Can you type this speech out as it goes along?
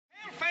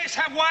Rednecks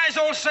have wise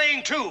old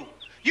saying, too.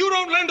 You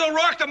don't lend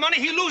O'Rourke the money,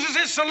 he loses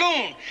his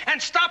saloon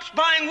and stops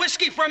buying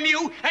whiskey from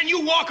you, and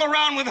you walk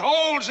around with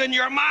holes in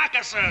your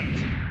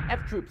moccasins.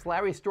 F Troop's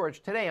Larry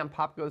Storch today on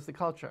Pop Goes the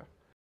Culture.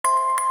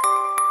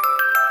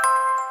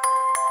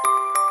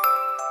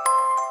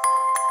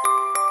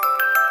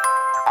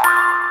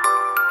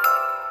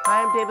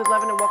 Hi, I'm David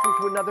Levin, and welcome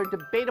to another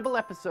debatable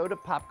episode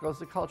of Pop Goes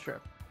the Culture.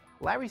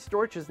 Larry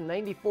Storch is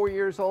 94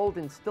 years old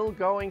and still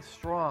going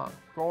strong.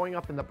 Growing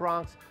up in the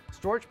Bronx,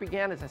 Storch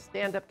began as a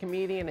stand-up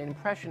comedian and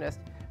impressionist,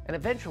 and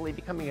eventually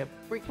becoming a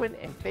frequent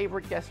and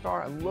favorite guest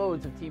star on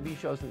loads of TV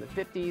shows in the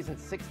 50s and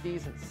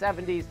 60s and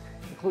 70s,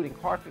 including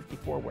Car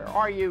 54, Where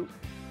Are You?,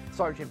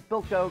 Sergeant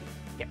Bilko,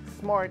 Get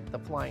Smart, The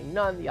Flying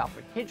Nun, The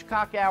Alfred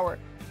Hitchcock Hour,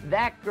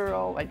 That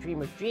Girl, I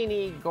Dream of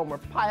Jeannie, Gomer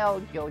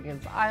Pyle,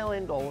 Gilligan's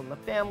Island, All in the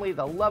Family,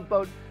 The Love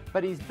Boat,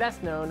 but he's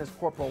best known as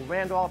Corporal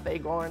Randolph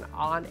Agarn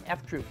on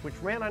F Troop, which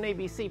ran on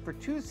ABC for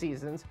 2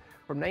 seasons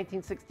from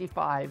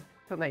 1965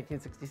 to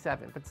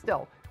 1967, but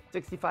still,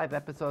 65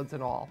 episodes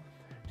in all.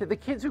 To the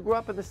kids who grew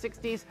up in the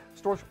 60s,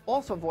 Storch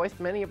also voiced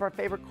many of our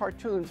favorite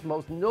cartoons,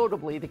 most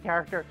notably the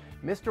character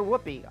Mr.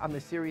 Whoopie on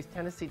the series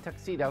Tennessee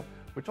Tuxedo,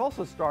 which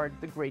also starred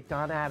the great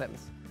Don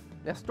Adams.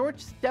 Now,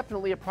 Storch's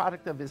definitely a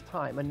product of his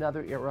time,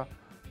 another era,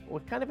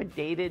 with kind of a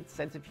dated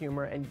sense of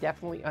humor and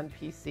definitely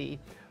un-PC,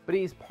 but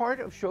he's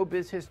part of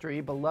showbiz history,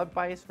 beloved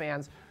by his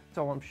fans,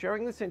 so I'm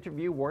sharing this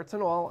interview, warts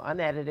and all,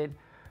 unedited.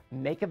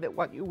 Make of it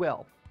what you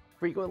will.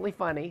 Frequently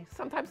funny,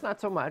 sometimes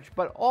not so much,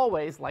 but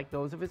always, like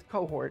those of his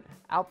cohort,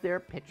 out there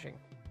pitching.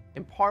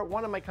 In part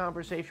 1 of my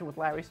conversation with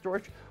Larry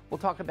Storch, we'll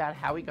talk about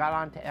how he got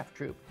on to F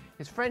Troop,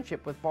 his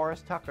friendship with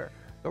Forrest Tucker,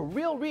 the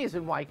real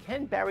reason why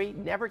Ken Berry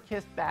never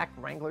kissed back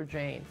Wrangler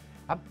Jane,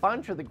 a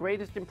bunch of the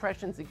greatest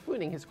impressions,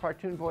 including his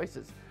cartoon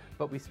voices.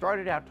 But we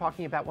started out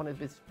talking about one of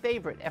his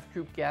favorite F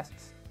Troop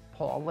guests,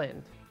 Paul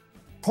Lynde.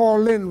 Paul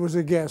Lynde was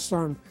a guest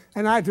on,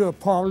 and I do a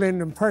Paul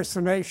Lynde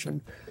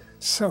impersonation.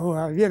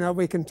 So, you know,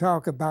 we can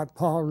talk about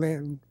Paul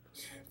Lynde.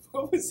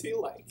 What was he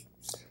like?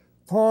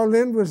 Paul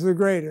Lynde was the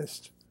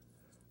greatest.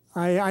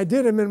 I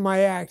did him in my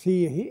act.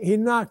 He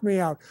knocked me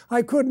out.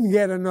 I couldn't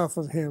get enough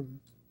of him.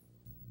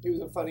 He was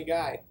a funny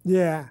guy.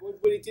 Yeah.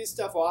 Would he do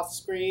stuff off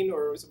screen,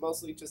 or was it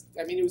mostly just,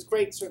 I mean, he was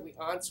great certainly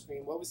on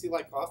screen. What was he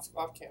like off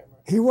camera?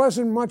 He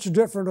wasn't much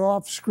different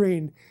off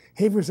screen.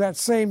 He was that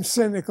same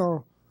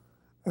cynical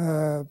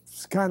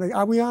kind of,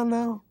 are we on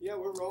now? Yeah,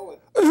 we're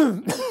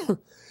rolling.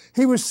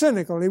 He was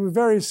cynical. He was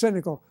very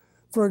cynical.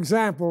 For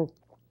example,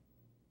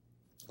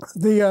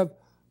 the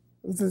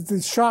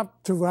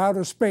shot to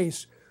outer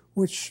space,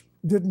 which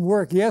didn't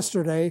work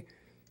yesterday,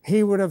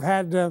 he would have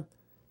had,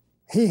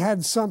 he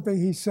had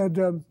something, he said,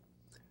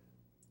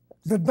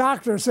 the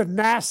doctors at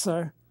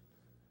NASA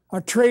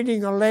are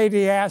treating a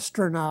lady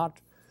astronaut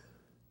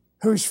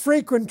whose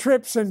frequent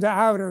trips into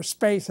outer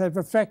space have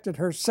affected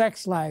her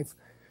sex life.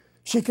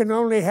 She can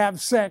only have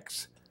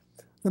sex.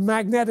 The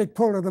magnetic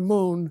pull of the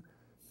moon,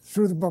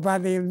 by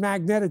the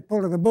magnetic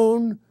pull of the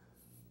moon,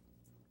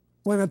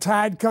 when the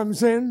tide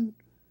comes in,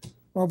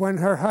 or when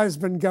her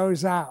husband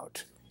goes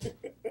out.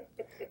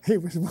 He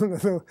was one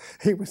of the,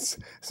 he was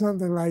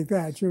something like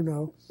that, you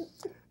know.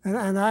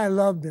 And I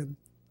loved him,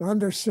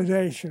 under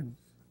sedation.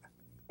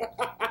 What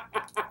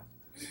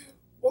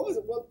was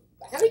it? Well,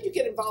 how did you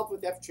get involved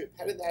with F Troop?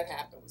 How did that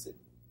happen? Was it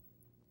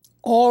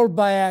all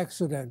by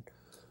accident?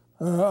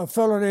 A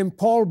fellow named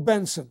Paul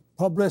Benson,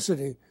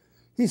 publicity.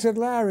 He said,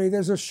 Larry,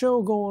 there's a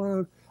show going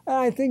on.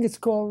 I think it's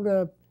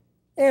called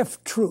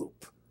F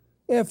Troop.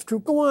 F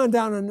Troop. Go on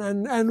down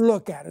and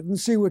look at it and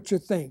see what you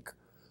think.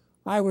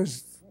 I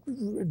was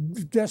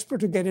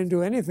desperate to get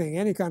into anything,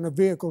 any kind of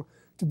vehicle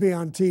to be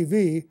on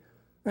TV.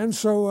 And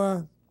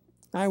so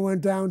I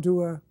went down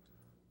to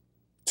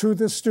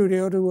the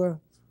studio to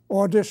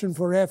audition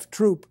for F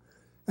Troop.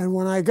 And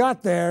when I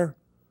got there,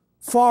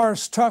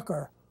 Forrest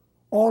Tucker,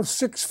 all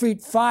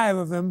 6'5"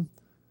 of them,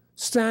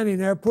 standing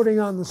there putting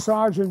on the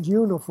sergeant's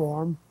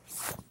uniform.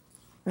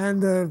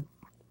 And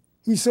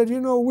he said, you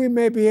know, we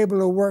may be able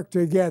to work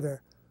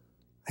together.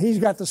 He's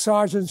got the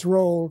sergeant's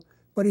role,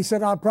 but he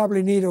said, I'll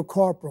probably need a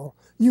corporal.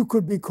 You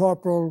could be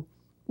corporal,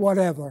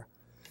 whatever.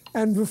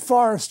 And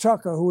Forrest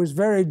Tucker, who was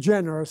very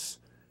generous,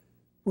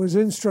 was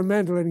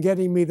instrumental in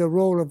getting me the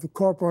role of the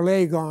Corporal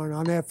Agarn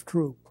on F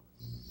Troop.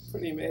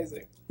 pretty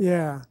amazing?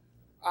 Yeah.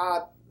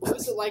 What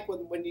was it like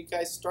when you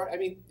guys started? I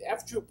mean,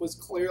 F Troop was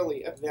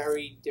clearly a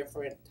very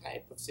different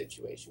type of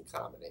situation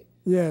comedy.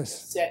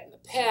 Yes. Set in the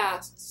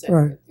past, set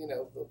right. in,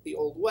 the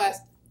Old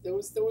West. There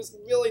was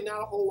really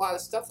not a whole lot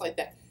of stuff like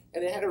that.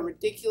 And it had a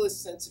ridiculous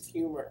sense of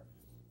humor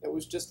that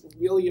was just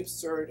really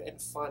absurd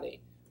and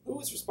funny. Who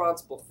was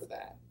responsible for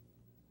that?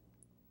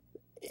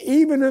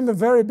 Even in the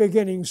very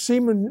beginning,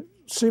 Seaman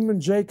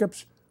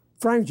Jacobs,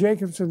 Frank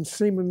Jacobs and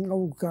Seaman,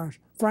 oh gosh,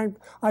 Frank,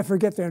 I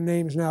forget their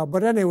names now.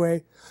 But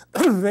anyway,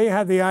 they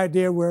had the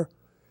idea where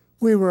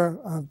we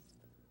were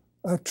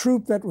a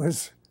troop that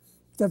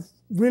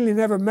really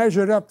never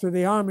measured up to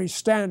the Army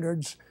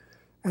standards,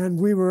 and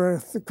we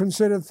were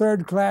considered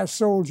third-class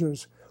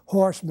soldiers,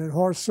 horsemen,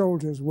 horse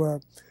soldiers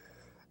were.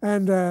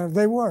 And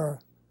they were.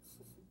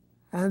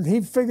 And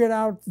they figured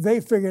out,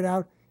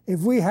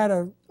 if we had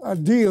a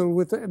deal,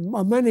 with a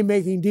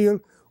money-making deal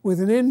with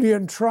an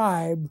Indian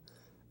tribe,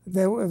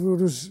 it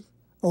was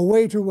a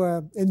way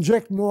to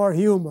inject more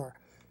humor,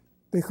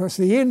 because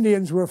the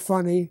Indians were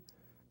funny,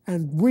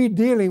 and we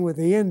dealing with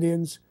the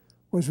Indians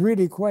was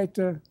really quite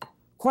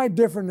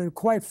different and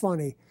quite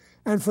funny.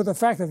 And for the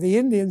fact that the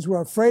Indians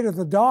were afraid of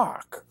the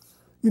dark.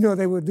 You know,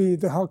 the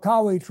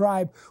Hakawi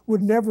tribe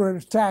would never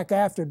attack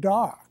after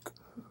dark.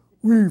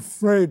 We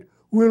afraid,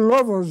 we're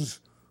lovers,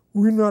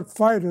 we're not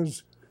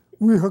fighters.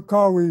 We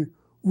Hakawi,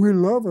 we're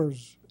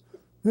lovers,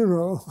 you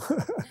know.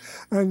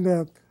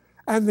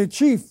 And the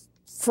chief,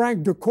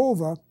 Frank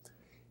D'Cova,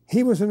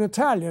 he was an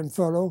Italian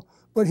fellow,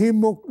 but he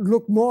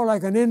looked more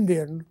like an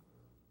Indian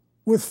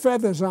with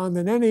feathers on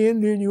than any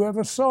Indian you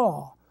ever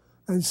saw.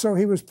 And so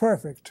he was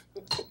perfect.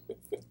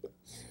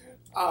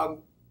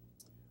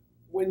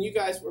 When you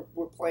guys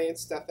were playing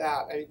stuff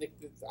out, I mean,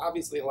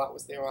 obviously a lot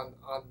was there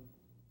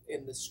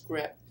in the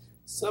script.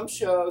 Some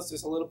shows,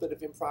 there's a little bit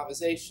of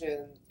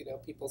improvisation. You know,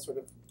 people sort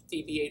of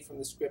deviate from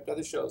the script.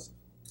 Other shows,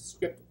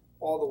 script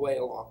all the way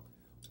along.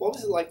 What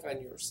was it like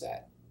on your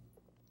set?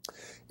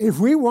 If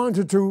we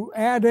wanted to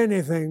add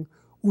anything,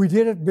 we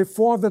did it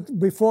before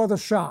the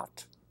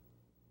shot.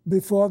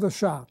 Before the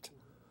shot.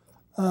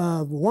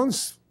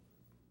 Once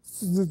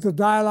the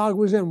dialogue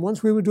was in,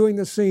 once we were doing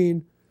the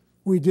scene,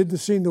 we did the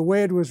scene the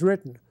way it was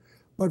written.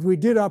 But we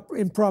did up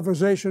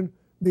improvisation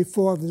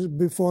before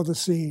the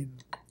scene.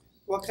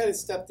 What kind of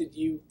stuff did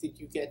you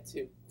get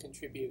to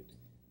contribute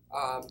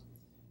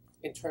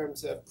in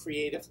terms of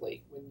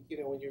creatively? When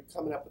you're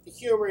coming up with the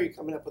humor, you're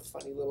coming up with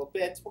funny little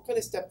bits. What kind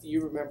of stuff do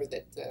you remember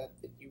that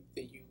you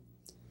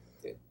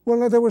did?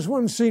 Well, there was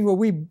one scene where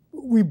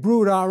we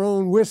brewed our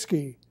own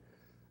whiskey,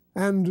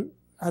 and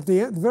at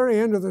the very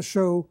end of the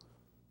show,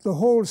 the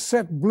whole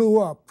set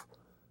blew up,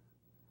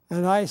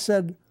 and I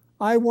said,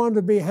 I want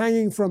to be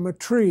hanging from a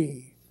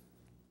tree,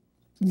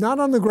 not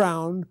on the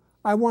ground.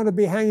 I want to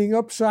be hanging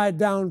upside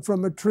down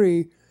from a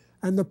tree.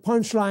 And the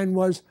punchline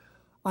was,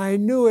 I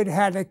knew it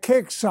had a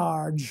kick,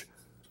 Sarge,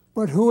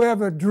 but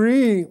whoever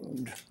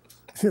dreamed,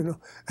 you know.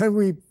 And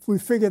we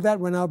figured that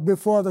one out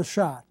before the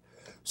shot.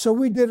 So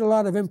we did a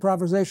lot of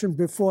improvisation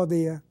before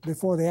the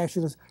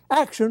action.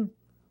 Action,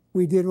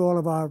 we did all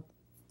of our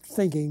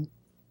thinking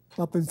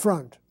up in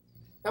front.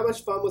 How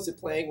much fun was it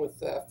playing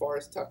with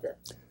Forrest Tucker?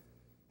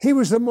 He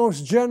was the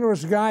most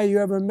generous guy you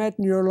ever met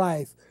in your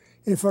life.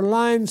 If a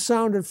line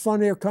sounded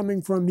funnier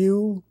coming from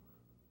you,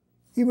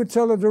 he would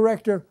tell the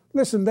director,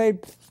 listen,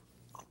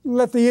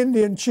 let the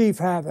Indian chief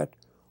have it,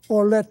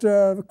 or let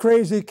the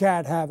Crazy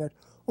Cat have it,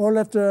 or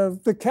let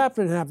the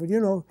captain have it. You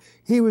know,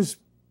 he was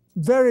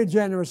very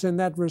generous in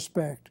that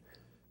respect.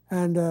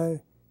 And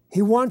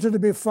he wanted to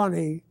be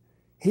funny.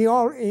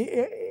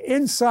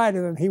 Inside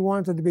of him, he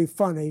wanted to be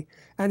funny,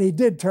 and he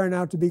did turn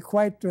out to be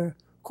quite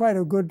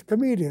a good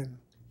comedian.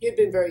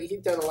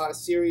 He'd done a lot of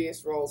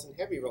serious roles and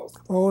heavy roles.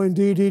 Oh,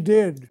 indeed he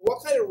did.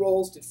 What kind of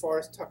roles did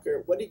Forrest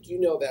Tucker, what did you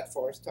know about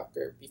Forrest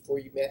Tucker before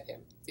you met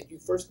him? Did you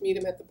first meet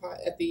him at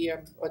the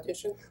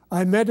audition?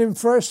 I met him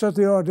first at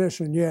the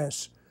audition,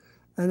 yes.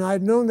 And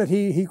I'd known that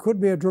he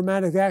could be a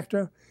dramatic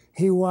actor.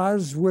 He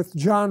was with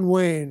John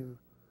Wayne.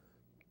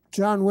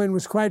 John Wayne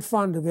was quite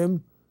fond of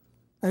him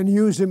and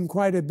used him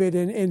quite a bit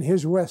in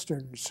his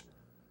westerns.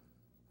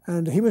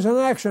 And he was an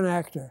action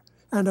actor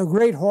and a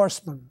great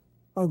horseman,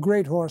 a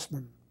great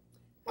horseman.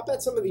 How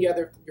about some of your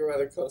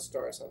other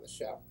co-stars on the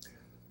show?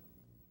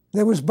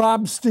 There was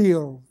Bob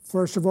Steele,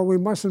 first of all. We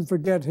mustn't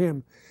forget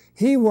him.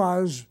 He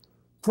was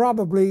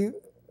probably,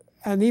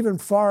 and even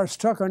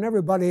Forrest Tucker and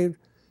everybody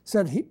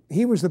said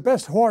he was the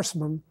best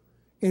horseman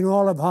in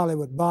all of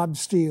Hollywood, Bob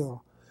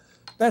Steele.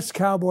 Best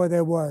cowboy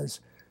there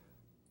was.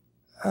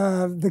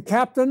 The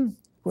captain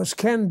was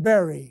Ken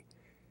Berry.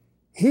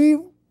 He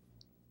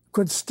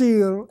could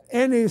steal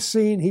any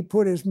scene he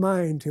put his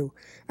mind to,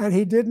 and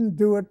he didn't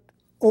do it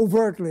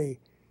overtly.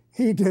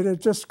 He did it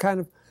just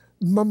kind of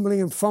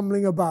mumbling and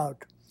fumbling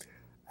about.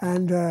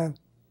 And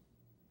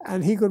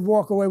he could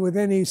walk away with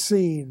any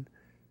scene.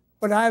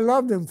 But I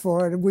loved him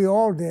for it, and we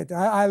all did.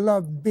 I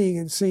loved being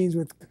in scenes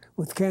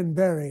with Ken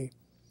Berry.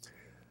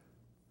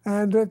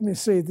 And let me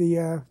see,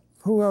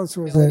 who else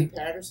was there? Melody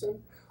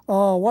Patterson?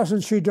 Oh,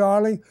 wasn't she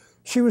darling?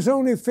 She was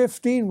only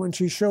 15 when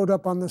she showed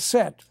up on the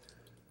set.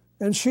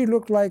 And she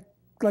looked like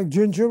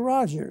Ginger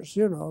Rogers,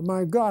 you know.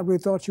 My God, we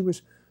thought she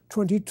was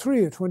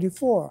 23 or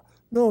 24.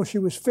 No, she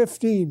was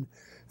 15.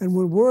 And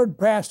when word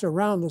passed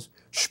around us,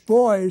 shh,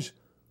 boys,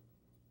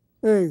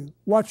 hey,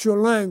 watch your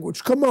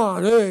language. Come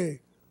on,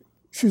 hey.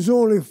 She's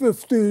only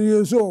 15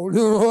 years old.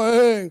 You know,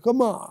 hey,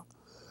 come on.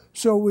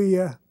 So we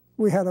had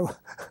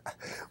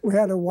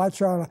to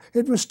watch our.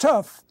 It was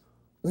tough.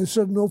 They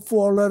said no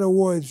four-letter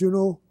words, you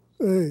know.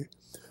 Hey.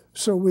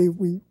 So we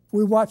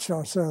watched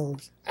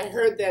ourselves. I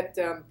heard that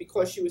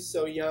because she was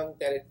so young,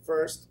 that at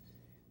first,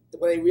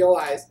 when they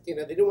realized, you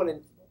know, they didn't want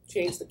to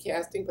change the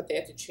casting, but they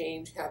had to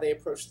change how they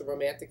approached the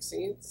romantic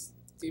scenes.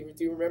 Do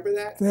you remember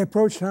that? They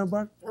approached how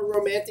about? Her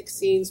romantic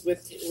scenes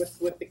with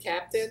the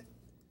captain.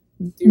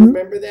 Do you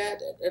remember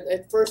that?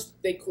 At first,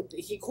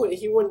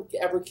 he wouldn't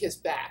ever kiss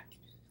back.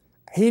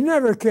 He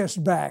never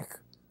kissed back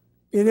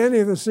in any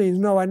of the scenes.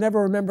 No, I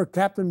never remember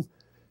Captain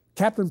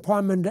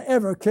Parmenter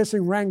ever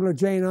kissing Wrangler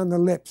Jane on the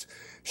lips.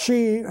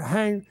 She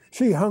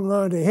hung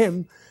on to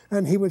him,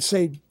 and he would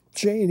say,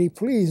 "Janie,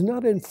 please,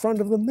 not in front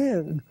of the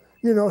men."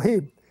 You know,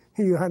 he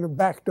kind of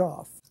backed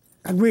off.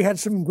 And we had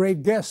some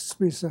great guests.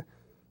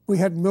 We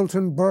had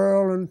Milton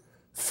Berle and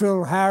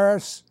Phil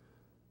Harris.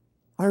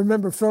 I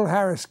remember Phil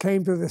Harris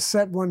came to the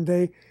set one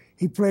day.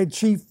 He played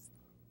Chief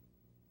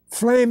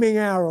Flaming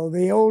Arrow,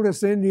 the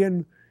oldest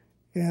Indian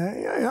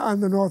on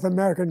the North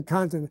American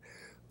continent.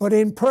 But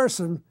in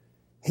person,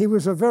 he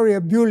was a very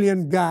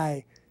ebullient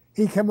guy.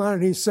 He came on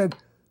and he said,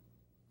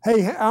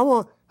 "Hey,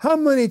 how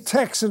many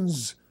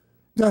Texans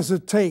does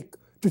it take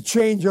to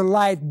change a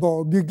light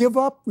bulb? You give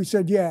up?" We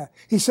said, "Yeah."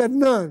 He said,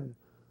 "None.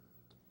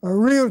 A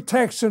real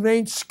Texan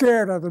ain't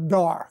scared of the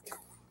dark."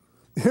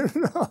 You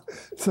know?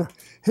 So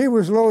he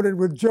was loaded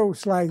with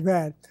jokes like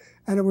that.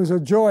 And it was a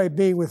joy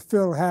being with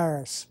Phil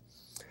Harris.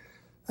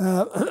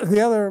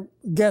 The other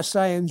guest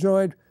I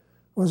enjoyed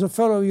was a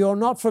fellow you're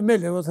not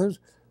familiar with.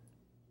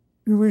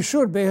 We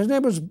should be. His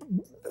name was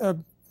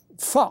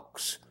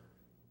Fox.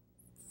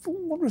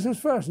 What was his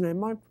first name?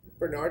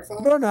 Bernard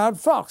Fox? Bernard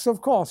Fox,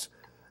 of course.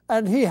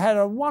 And he had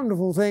a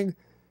wonderful thing.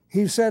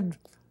 He said,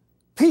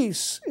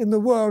 peace in the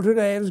world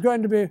today is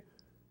going to be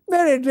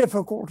very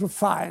difficult to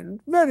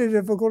find. Very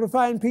difficult to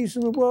find peace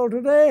in the world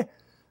today.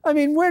 I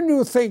mean, when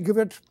you think of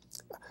it,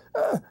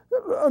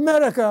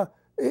 America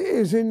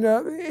is in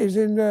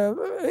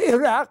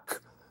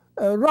Iraq,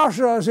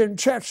 Russia is in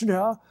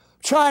Chechnya,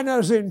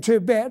 China's in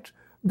Tibet,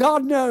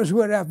 God knows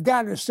where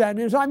Afghanistan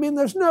is. I mean,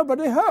 there's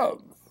nobody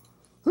home.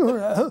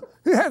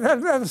 He had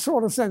that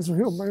sort of sense of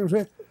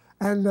humor.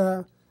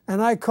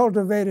 And I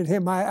cultivated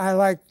him. I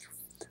liked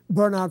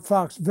Bernard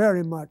Fox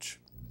very much.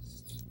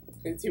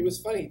 He was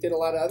funny. He did a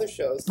lot of other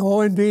shows.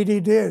 Oh, indeed he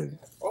did.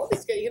 All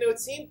these guys, you know, it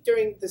seemed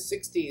during the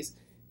 60s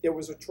there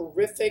was a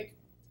terrific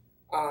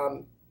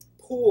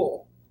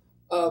pool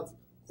of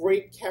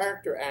great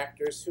character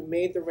actors who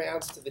made the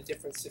rounds to the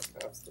different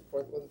sitcoms.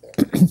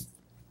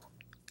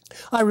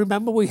 I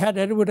remember we had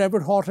Edward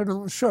Everett Horton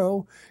on the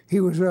show. He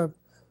was a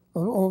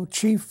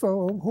chief,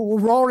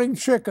 roaring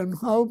chicken.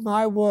 Oh,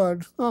 my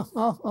word.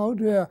 Oh,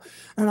 dear.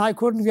 And I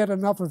couldn't get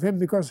enough of him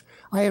because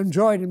I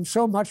enjoyed him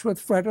so much with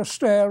Fred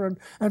Astaire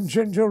and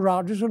Ginger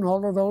Rogers and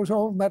all of those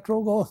old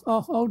Metro.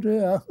 Oh,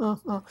 dear.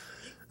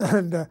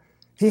 And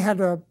he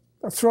had a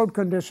throat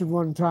condition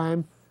one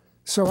time,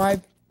 so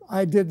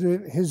I did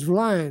his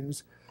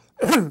lines.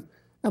 And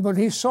when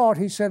he saw it,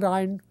 he said,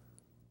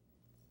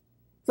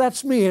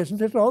 "That's me,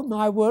 isn't it? Oh,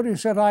 my word." He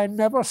said, "I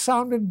never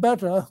sounded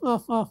better."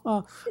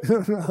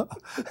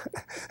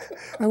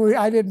 And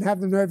I didn't have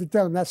the nerve to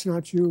tell him, "That's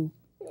not you.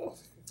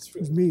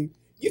 It's me."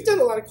 You've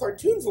done a lot of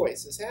cartoon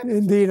voices, haven't you?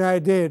 Indeed, I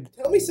did.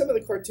 Tell me some of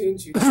the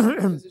cartoons you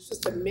did. It's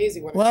just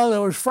amazing. Well,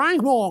 there was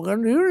Frank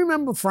Morgan. You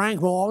remember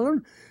Frank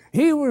Morgan?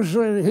 He was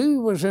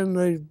in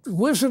the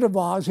Wizard of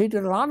Oz. He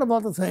did a lot of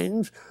other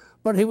things,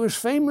 but he was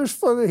famous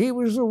for he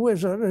was the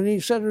wizard. And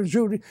he said to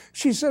Judy,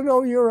 she said,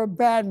 "Oh, you're a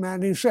bad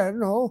man." He said,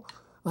 "No,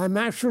 I'm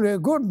actually a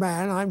good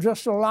man. I'm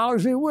just a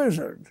lousy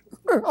wizard."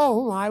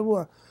 Oh, my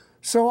word.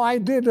 So I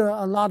did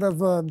a lot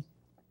of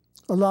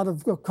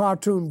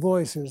cartoon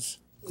voices.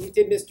 You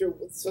did Mr.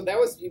 So that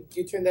was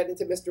you turned that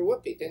into Mr.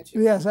 Whoopie, didn't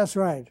you? Yes, that's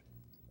right.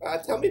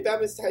 Tell me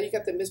about how you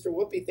got the Mr.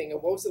 Whoopie thing, and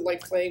what was it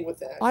like playing with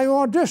that? I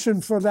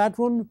auditioned for that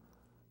one,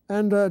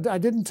 and I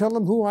didn't tell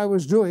them who I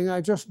was doing. I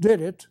just did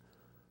it,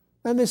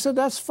 and they said,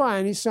 "That's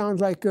fine. He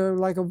sounds like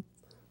a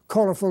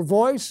colorful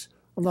voice,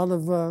 a lot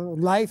of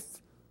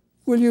life.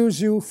 We'll use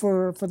you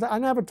for that." I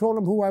never told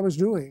them who I was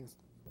doing.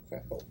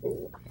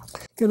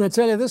 Can I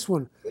tell you this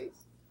one? Please.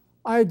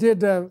 I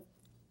did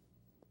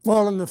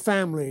All in the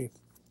Family,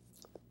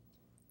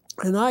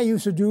 and I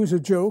used to do as a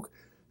joke.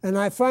 And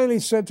I finally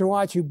said to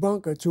Archie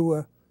Bunker,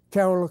 to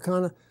Carol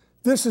O'Connor,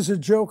 "This is a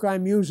joke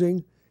I'm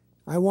using.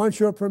 I want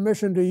your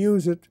permission to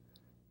use it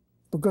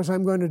because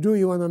I'm going to do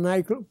you on the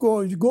night.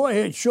 Go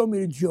ahead, show me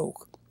the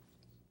joke."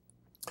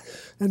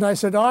 And I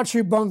said,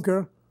 Archie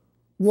Bunker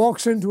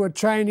walks into a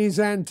Chinese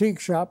antique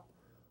shop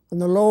on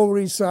the Lower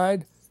East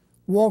Side,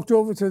 walked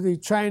over to the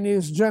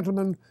Chinese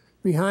gentleman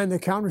behind the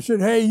counter and said,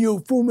 "Hey, you,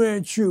 Fu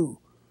Manchu,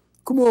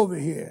 come over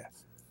here.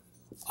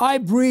 I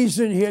breezed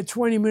in here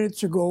 20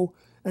 minutes ago,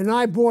 and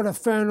I bought a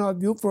fan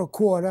of you for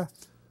 $0.25.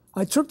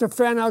 I took the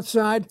fan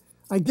outside,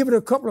 I give it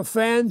a couple of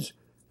fans,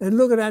 and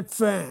look at that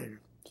fan.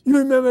 You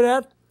remember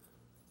that?"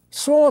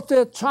 So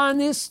the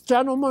Chinese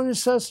gentleman, he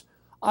says,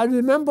 "I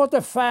remember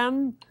the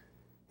fan."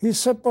 He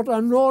said, "But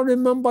I don't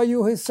remember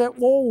you." He said,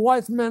 "All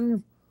white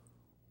men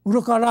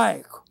look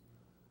alike."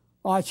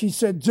 Archie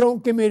said,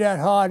 "Don't give me that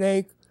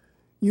heartache.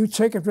 You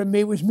take it from me.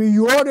 It was me.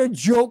 You're the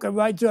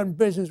joker I done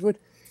business with.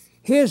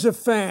 Here's a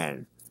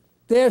fan.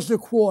 There's the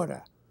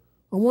quarter.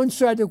 On one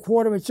side of the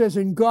quarter, it says,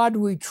 'In God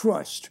we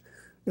trust.'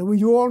 And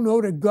we all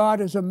know that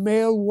God is a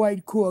male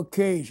white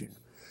Caucasian.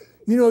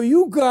 You know,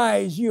 you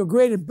guys, you're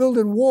great at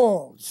building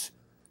walls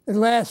that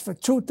last for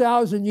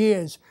 2,000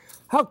 years.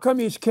 How come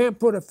you can't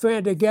put a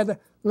fan together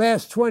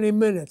last 20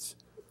 minutes?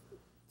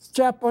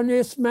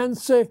 Japanese man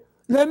say,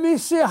 let me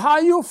see how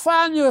you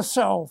fan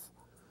yourself.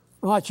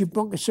 Archie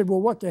Bunker said,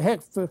 well, what the heck?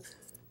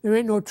 There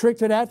ain't no trick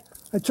to that.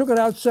 I took it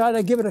outside,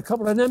 I give it a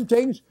couple of them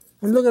things,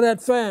 and look at that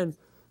fan.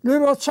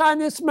 Little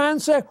Chinese man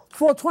say,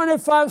 for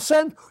 25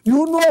 cents,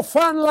 you no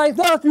fan like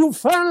that, you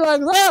fan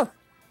like that.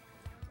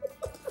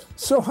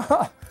 So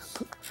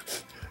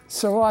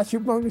Archie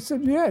Bunker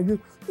said, yeah, you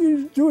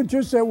do it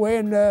just that way,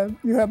 and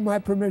you have my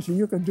permission,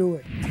 you can do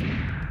it.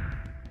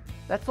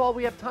 That's all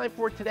we have time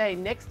for today.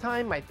 Next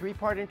time, my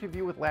three-part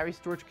interview with Larry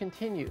Storch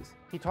continues.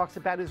 He talks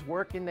about his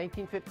work in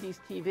 1950s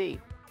TV,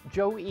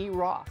 Joe E.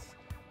 Ross,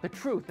 the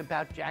truth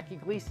about Jackie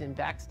Gleason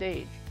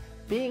backstage,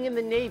 being in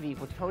the Navy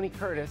with Tony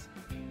Curtis,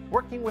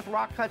 working with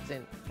Rock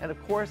Hudson, and of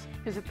course,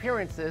 his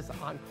appearances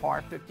on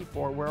Car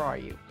 54, Where Are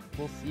You?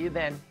 We'll see you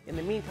then. In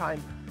the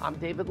meantime, I'm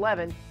David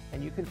Levin,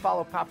 and you can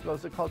follow Pop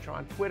Goes the Culture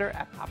on Twitter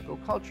at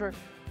PopGoCulture,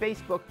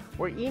 Facebook,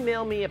 or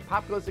email me at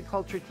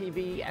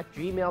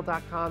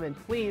popgoestheculturetv@gmail.com. And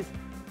please,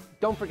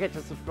 don't forget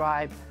to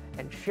subscribe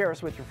and share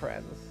us with your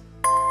friends.